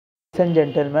and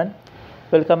gentlemen,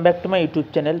 welcome back to my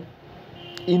YouTube channel.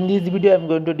 In this video I am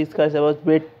going to discuss about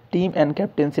great team and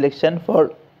captain selection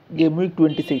for game week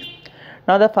 26.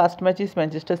 Now the first match is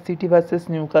Manchester City versus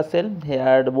Newcastle.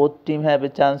 Here both teams have a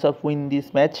chance of win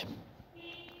this match,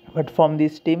 but from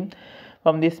this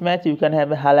match you can have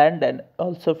Haaland, and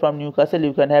also from Newcastle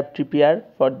you can have Trippier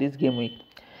for this game week.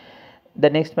 The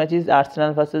next match is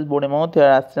Arsenal versus Bournemouth,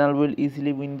 where Arsenal will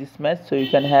easily win this match, so you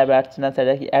can have Arsenal's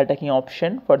attacking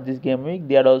option for this game week.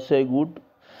 They are also a good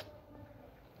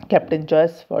captain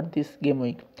choice for this game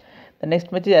week. The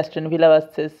next match is Aston Villa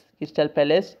versus Crystal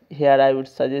Palace. Here I would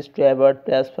suggest to avoid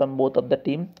players from both of the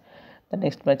team. The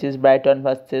next match is Brighton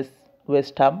versus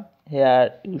West Ham.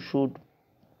 Here you should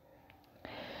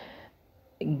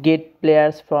get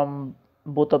players from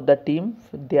both of the team.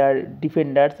 Their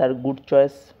defenders are good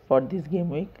choice for this game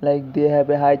week, like they have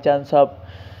a high chance of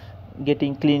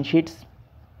getting clean sheets.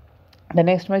 The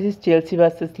next match is Chelsea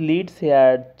versus Leeds.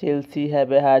 Here Chelsea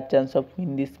have a high chance of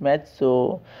win this match,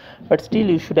 so but still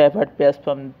you should avoid players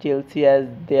from Chelsea as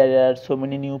there are so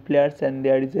many new players and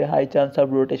there is a high chance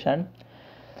of rotation.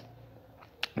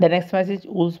 The next match is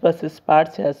Wolves versus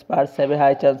Spurs. Here Spurs have a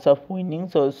high chance of winning,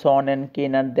 so Son and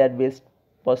Kane are their best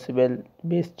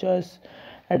choice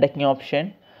attacking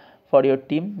option for your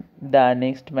team. The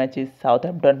next match is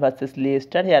Southampton versus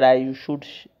Leicester. Here I should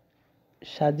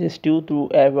suggest you to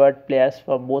avoid players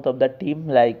from both of the team,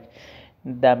 like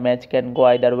the match can go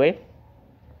either way.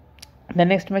 The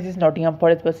next match is Nottingham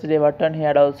Forest versus Everton.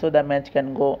 Here also the match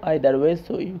can go either way,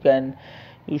 so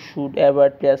you should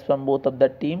avoid players from both of the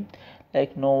team,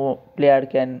 like no player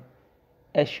can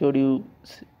assure you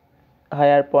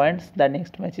higher points. The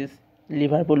next match is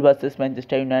Liverpool versus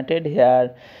Manchester United.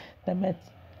 Here the match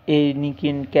any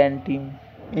team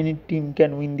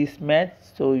can win this match,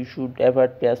 so you should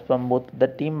avoid players from both the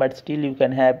team, but still you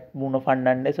can have Bruno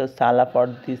Fernandes or Salah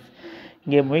for this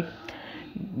game week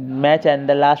match. And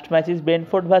the last match is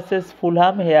Brentford versus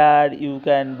Fulham. Here you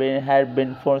can have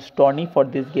Brentford Stoney for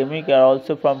this game week, or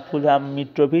also from Fulham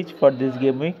Mitrovic for this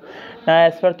game week. Now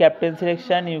as for captain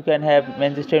selection, you can have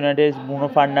Manchester United's Bruno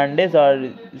Fernandes,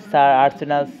 or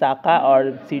Arsenal Saka,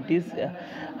 or City's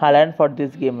Haaland for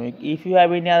this game week. If you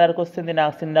have any other question, then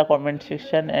ask in the comment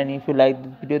section, and if you like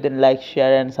this video, then like,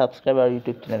 share and subscribe our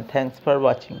YouTube channel. Thanks for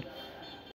watching.